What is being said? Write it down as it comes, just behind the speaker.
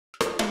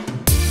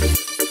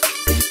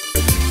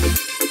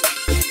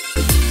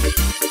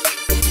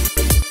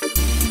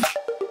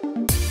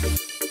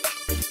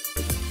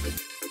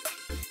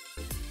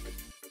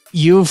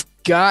you've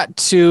got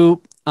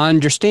to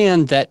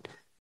understand that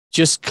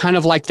just kind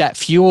of like that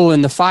fuel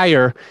in the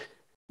fire,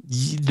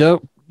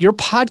 your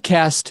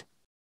podcast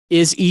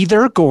is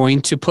either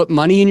going to put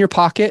money in your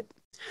pocket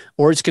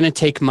or it's going to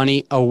take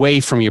money away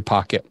from your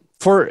pocket.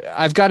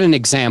 I've got an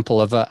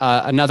example of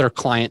another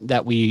client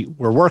that we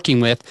were working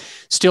with,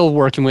 still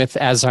working with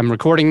as I'm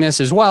recording this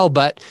as well,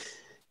 but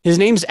his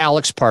name's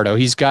Alex Pardo.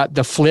 He's got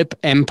the Flip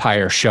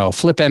Empire show.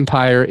 Flip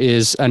Empire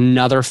is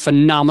another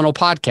phenomenal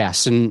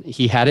podcast, and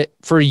he had it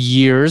for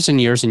years and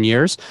years and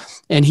years.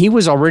 And he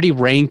was already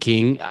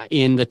ranking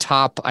in the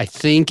top, I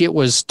think it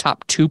was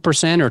top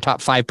 2% or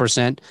top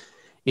 5%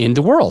 in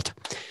the world.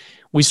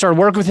 We started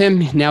working with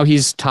him. Now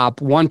he's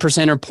top 1%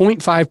 or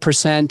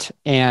 0.5%.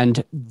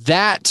 And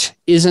that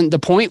isn't the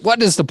point.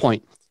 What is the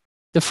point?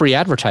 The free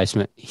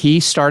advertisement. He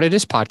started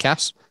his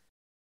podcast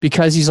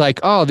because he's like,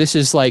 oh, this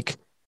is like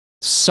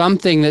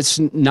something that's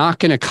not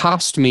going to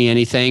cost me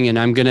anything, and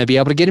I'm going to be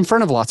able to get in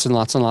front of lots and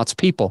lots and lots of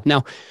people.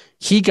 Now,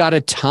 he got a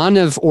ton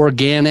of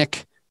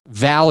organic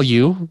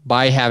value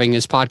by having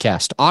his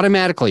podcast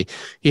automatically.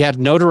 He had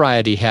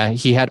notoriety.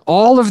 He had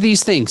all of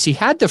these things. He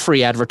had the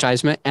free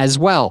advertisement as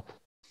well.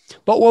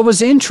 But what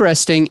was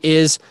interesting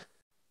is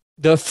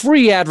the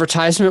free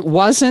advertisement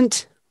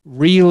wasn't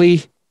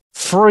really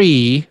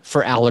free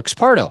for Alex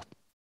Pardo.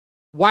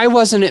 Why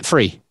wasn't it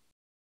free?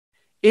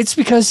 It's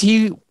because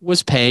he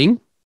was paying,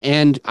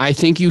 and I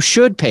think you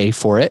should pay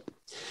for it.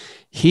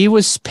 He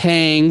was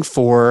paying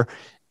for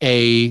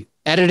a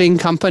editing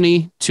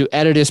company to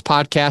edit his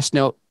podcast.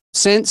 Now,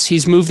 since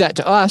he's moved that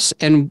to us,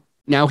 and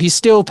now he's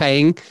still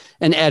paying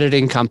an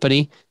editing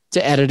company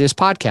to edit his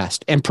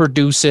podcast and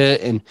produce it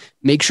and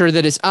make sure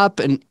that it's up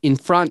and in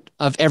front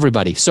of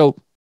everybody. So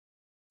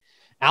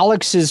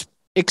Alex is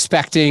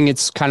expecting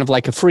it's kind of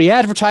like a free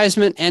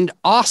advertisement, and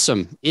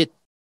awesome. It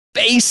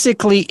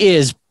basically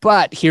is,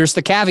 but here's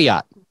the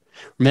caveat.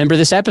 Remember,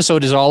 this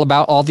episode is all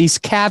about all these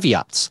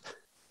caveats.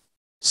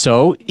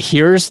 So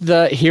here's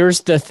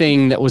the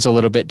thing that was a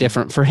little bit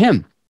different for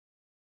him.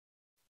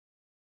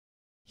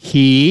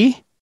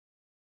 He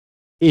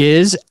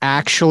is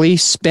actually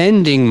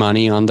spending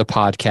money on the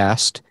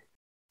podcast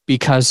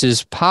because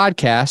his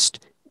podcast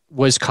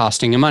was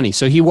costing him money.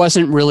 So he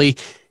wasn't really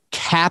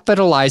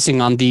capitalizing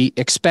on the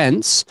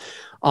expense,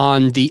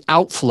 on the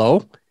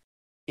outflow,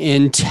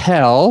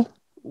 until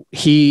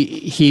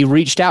he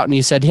reached out and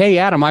he said, hey,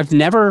 Adam, I've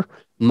never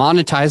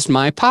monetized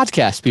my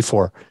podcast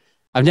before.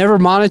 I've never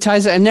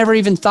monetized it. I never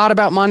even thought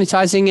about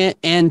monetizing it.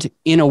 And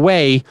in a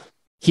way,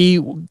 he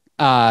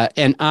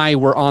and I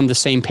were on the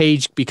same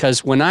page,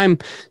 because when I'm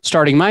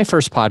starting my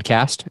first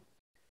podcast,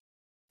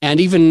 and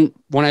even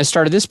when I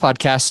started this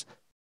podcast,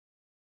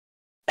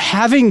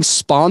 having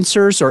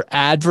sponsors or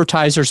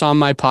advertisers on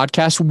my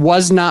podcast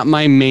was not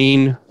my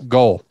main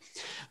goal.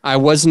 I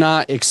was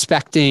not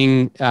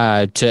expecting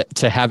to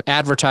have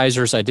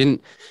advertisers. I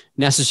didn't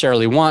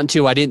necessarily want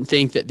to. I didn't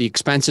think that the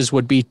expenses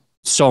would be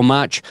so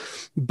much.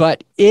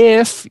 But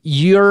if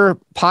your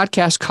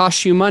podcast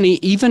costs you money,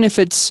 even if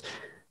it's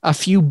a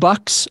few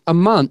bucks a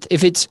month,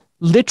 if it's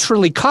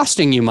literally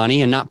costing you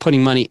money and not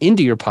putting money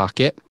into your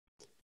pocket,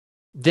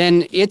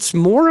 then it's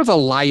more of a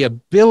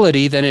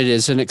liability than it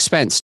is an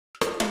expense.